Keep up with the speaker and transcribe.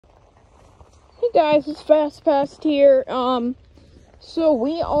guys, it's Fast Past here. So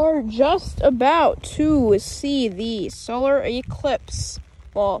we are just about to see the solar eclipse.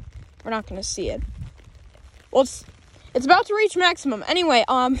 Well, we're not gonna see it. Well, it's about to reach maximum. Anyway,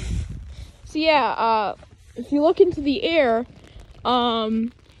 so yeah, if you look into the air,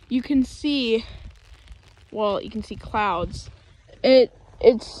 you can see, well, you can see clouds. It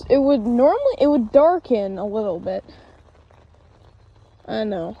would darken a little bit. I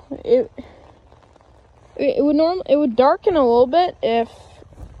know it would darken a little bit if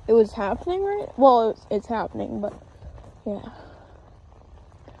it was happening, right? Well, it's happening, but yeah.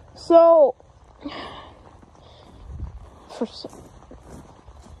 So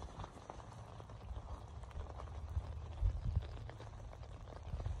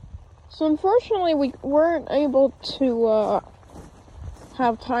unfortunately we weren't able to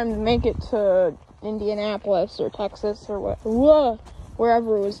have time to make it to Indianapolis or Texas or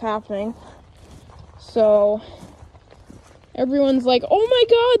wherever it was happening. So everyone's like, oh my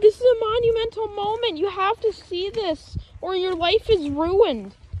god, this is a monumental moment. You have to see this or your life is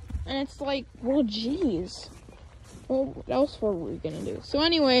ruined. And it's like, well, geez. Well, what else were we gonna do? So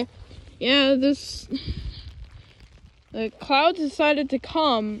anyway, yeah, the clouds decided to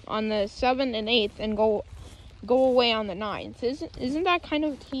come on the 7th and 8th and go away on the 9th. Isn't that kind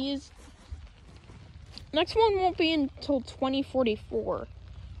of a tease? Next one won't be until 2044.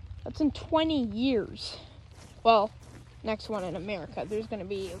 That's in 20 years. Well, next one in America. There's going to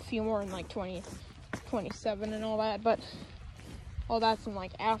be a few more in like 2027 and all that, but all that's in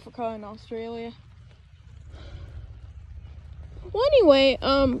like Africa and Australia. Well, anyway,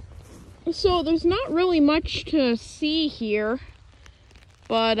 so there's not really much to see here,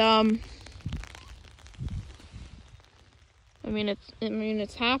 but I mean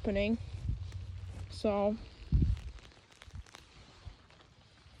it's happening. So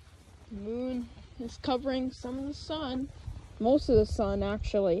the moon is covering some of the sun, most of the sun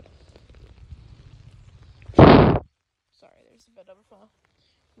actually. Sorry, there's a bit of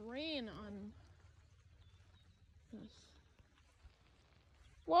rain on this.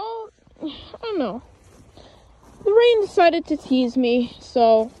 Well, I don't know. The rain decided to tease me,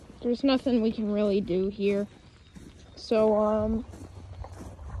 so there's nothing we can really do here. So,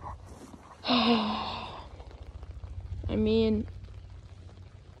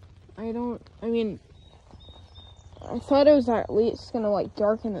 I thought it was at least gonna like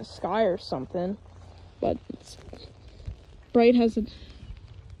darken the sky or something, but it's bright as it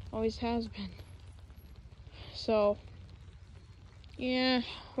always has been. So, yeah,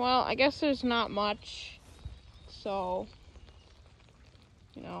 well, I guess there's not much, so,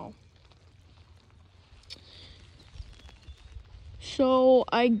 you know. So,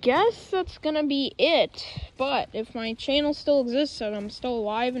 I guess that's gonna be it, but if my channel still exists and I'm still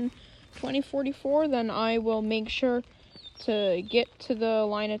alive in 2044, then I will make sure to get to the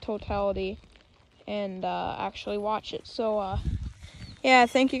line of totality and actually watch it. So, yeah,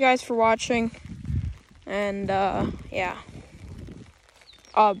 thank you guys for watching, and, yeah.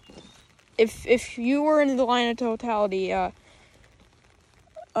 If you were in the line of totality,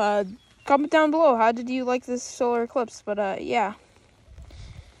 comment down below, how did you like this solar eclipse? But, yeah.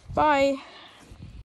 Bye.